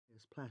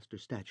plaster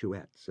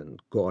statuettes and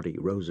gaudy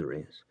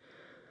rosaries.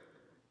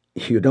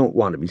 You don't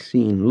want to be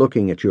seen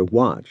looking at your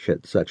watch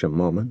at such a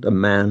moment, a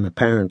man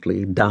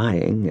apparently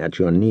dying at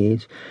your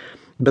knees.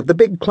 But the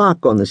big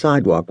clock on the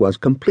sidewalk was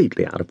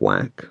completely out of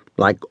whack,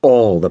 like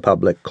all the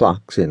public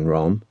clocks in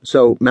Rome,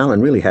 so Malin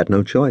really had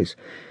no choice.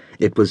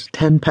 It was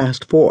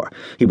 4:10.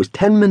 He was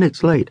 10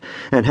 minutes late,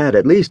 and had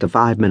at least a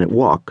 5-minute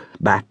walk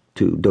back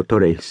to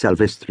Dottore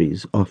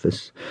Salvestri's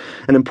office,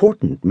 an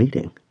important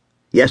meeting.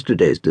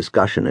 Yesterday's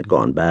discussion had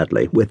gone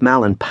badly, with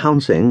Malin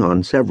pouncing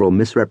on several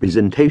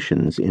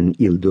misrepresentations in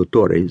Il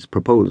Dottore's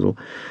proposal.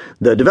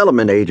 The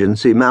development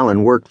agency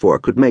Malin worked for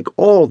could make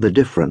all the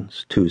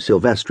difference to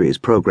Silvestri's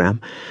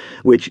program,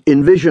 which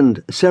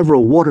envisioned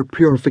several water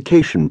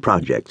purification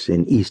projects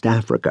in East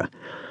Africa.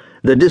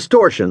 The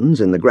distortions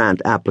in the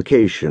grant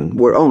application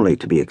were only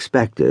to be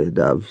expected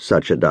of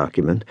such a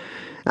document,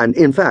 and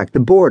in fact the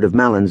board of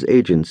Malin's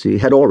agency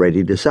had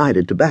already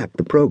decided to back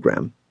the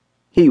program.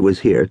 He was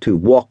here to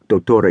walk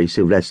Dottore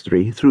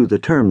Silvestri through the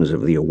terms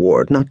of the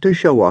award, not to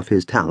show off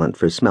his talent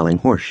for smelling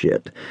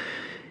horseshit.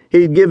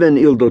 He'd given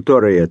Il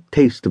Dottore a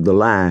taste of the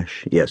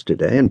lash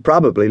yesterday, and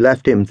probably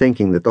left him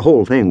thinking that the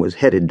whole thing was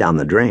headed down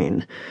the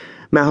drain.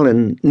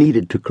 Malin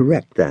needed to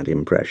correct that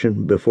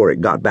impression before it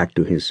got back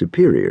to his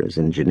superiors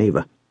in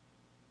Geneva.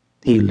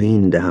 He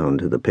leaned down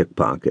to the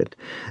pickpocket.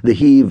 The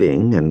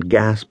heaving and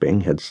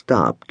gasping had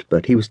stopped,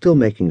 but he was still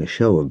making a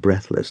show of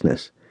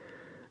breathlessness.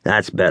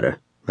 "That's better,"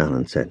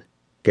 Malin said.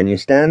 "Can you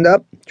stand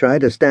up? Try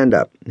to stand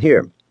up.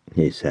 Here,"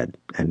 he said,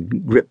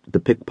 and gripped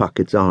the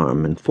pickpocket's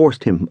arm and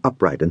forced him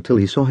upright until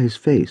he saw his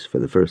face for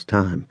the first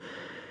time.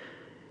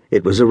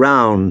 It was a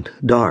round,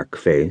 dark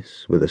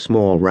face with a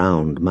small,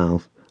 round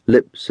mouth,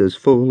 lips as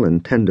full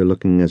and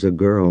tender-looking as a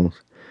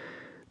girl's.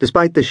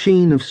 Despite the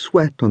sheen of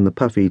sweat on the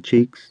puffy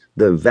cheeks,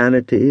 the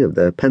vanity of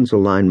the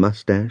pencil-line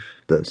mustache,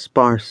 the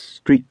sparse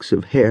streaks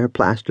of hair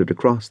plastered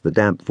across the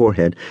damp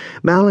forehead,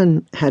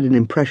 Malin had an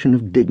impression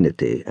of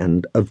dignity,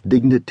 and of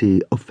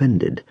dignity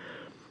offended.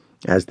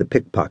 As the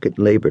pickpocket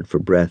labored for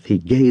breath, he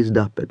gazed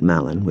up at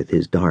Malin with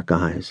his dark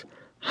eyes.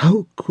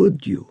 "How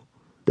could you?"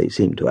 they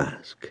seemed to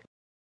ask.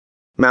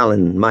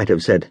 Malin might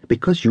have said,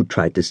 "Because you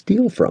tried to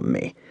steal from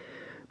me."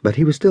 But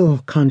he was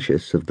still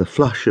conscious of the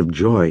flush of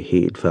joy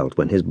he'd felt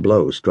when his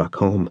blow struck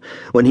home,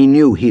 when he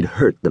knew he'd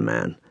hurt the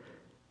man.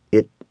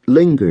 It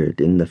lingered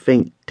in the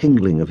faint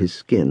tingling of his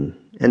skin,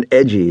 an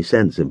edgy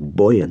sense of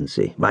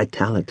buoyancy,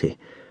 vitality.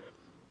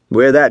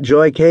 Where that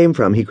joy came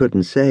from he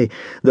couldn't say,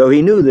 though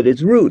he knew that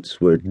its roots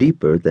were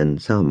deeper than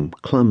some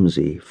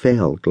clumsy,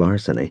 failed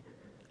larceny.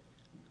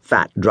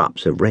 Fat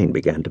drops of rain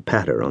began to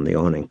patter on the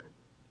awning.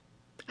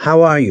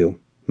 "How are you?"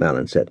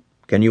 Malin said.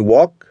 "Can you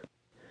walk?"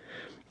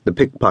 The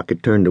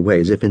pickpocket turned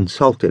away as if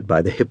insulted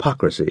by the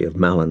hypocrisy of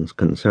Malin's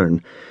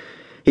concern.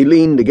 He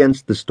leaned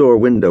against the store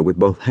window with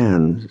both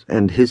hands,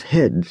 and his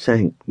head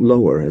sank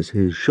lower as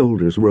his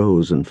shoulders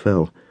rose and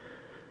fell.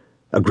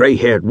 A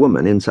gray-haired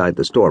woman inside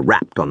the store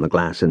rapped on the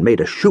glass and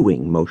made a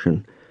shooing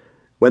motion.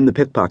 When the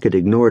pickpocket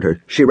ignored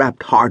her, she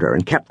rapped harder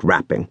and kept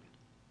rapping.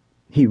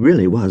 He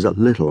really was a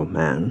little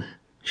man.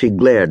 She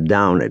glared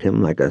down at him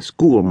like a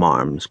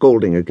schoolmarm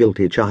scolding a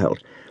guilty child.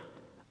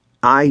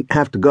 "I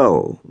have to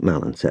go,"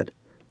 Malin said.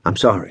 "I'm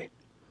sorry."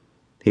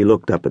 He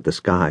looked up at the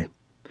sky.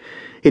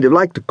 He'd have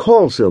liked to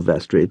call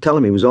Silvestri, tell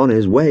him he was on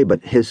his way,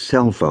 but his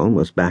cell phone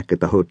was back at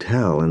the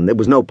hotel, and there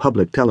was no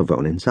public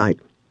telephone in sight.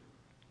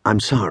 "I'm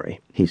sorry,"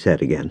 he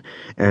said again,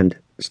 and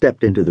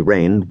stepped into the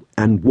rain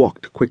and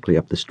walked quickly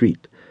up the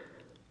street.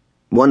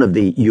 One of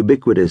the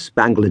ubiquitous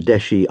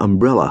Bangladeshi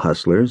umbrella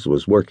hustlers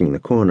was working the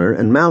corner,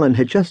 and Malin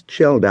had just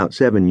shelled out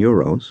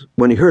 €7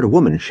 when he heard a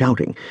woman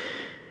shouting.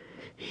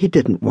 He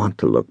didn't want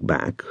to look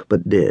back,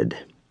 but did.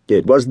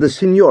 It was the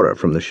signora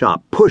from the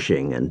shop,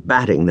 pushing and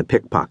batting the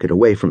pickpocket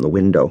away from the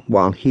window,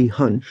 while he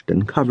hunched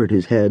and covered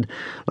his head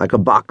like a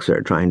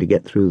boxer trying to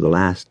get through the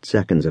last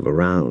seconds of a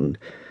round.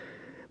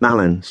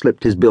 Malin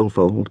slipped his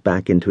billfold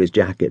back into his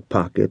jacket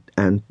pocket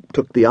and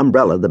took the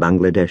umbrella the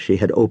Bangladeshi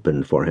had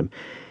opened for him.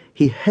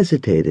 He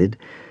hesitated,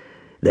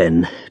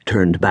 then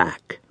turned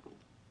back.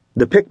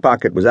 The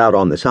pickpocket was out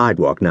on the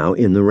sidewalk now,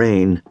 in the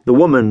rain. The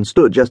woman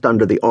stood just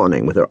under the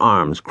awning with her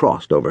arms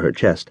crossed over her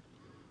chest.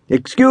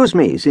 "Excuse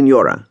me,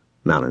 signora,"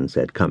 Malin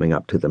said, coming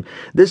up to them.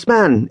 "This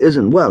man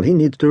isn't well. He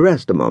needs to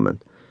rest a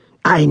moment."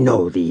 "I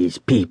know these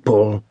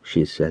people,"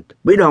 she said.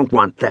 "We don't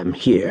want them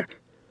here."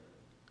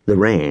 The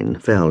rain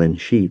fell in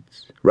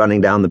sheets,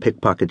 running down the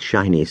pickpocket's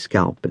shiny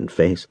scalp and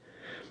face.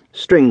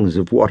 Strings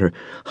of water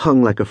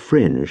hung like a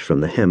fringe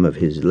from the hem of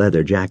his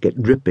leather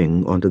jacket,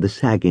 dripping onto the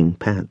sagging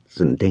pants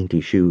and dainty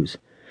shoes.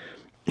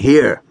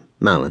 "Here,"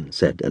 Malin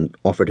said, and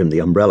offered him the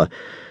umbrella.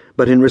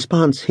 But in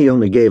response he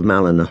only gave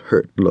Malin a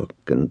hurt look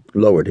and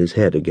lowered his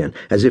head again,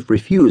 as if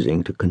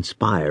refusing to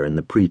conspire in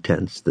the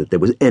pretense that there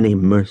was any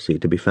mercy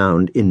to be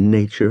found in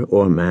nature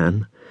or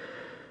man.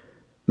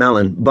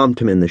 Malin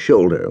bumped him in the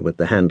shoulder with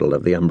the handle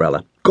of the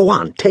umbrella. "Go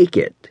on, take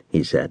it,"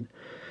 he said.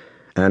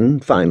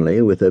 And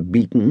finally, with a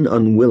beaten,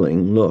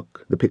 unwilling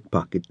look, the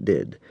pickpocket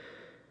did.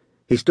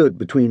 He stood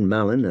between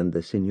Malin and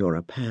the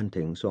signora,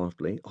 panting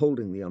softly,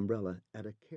 holding the umbrella at a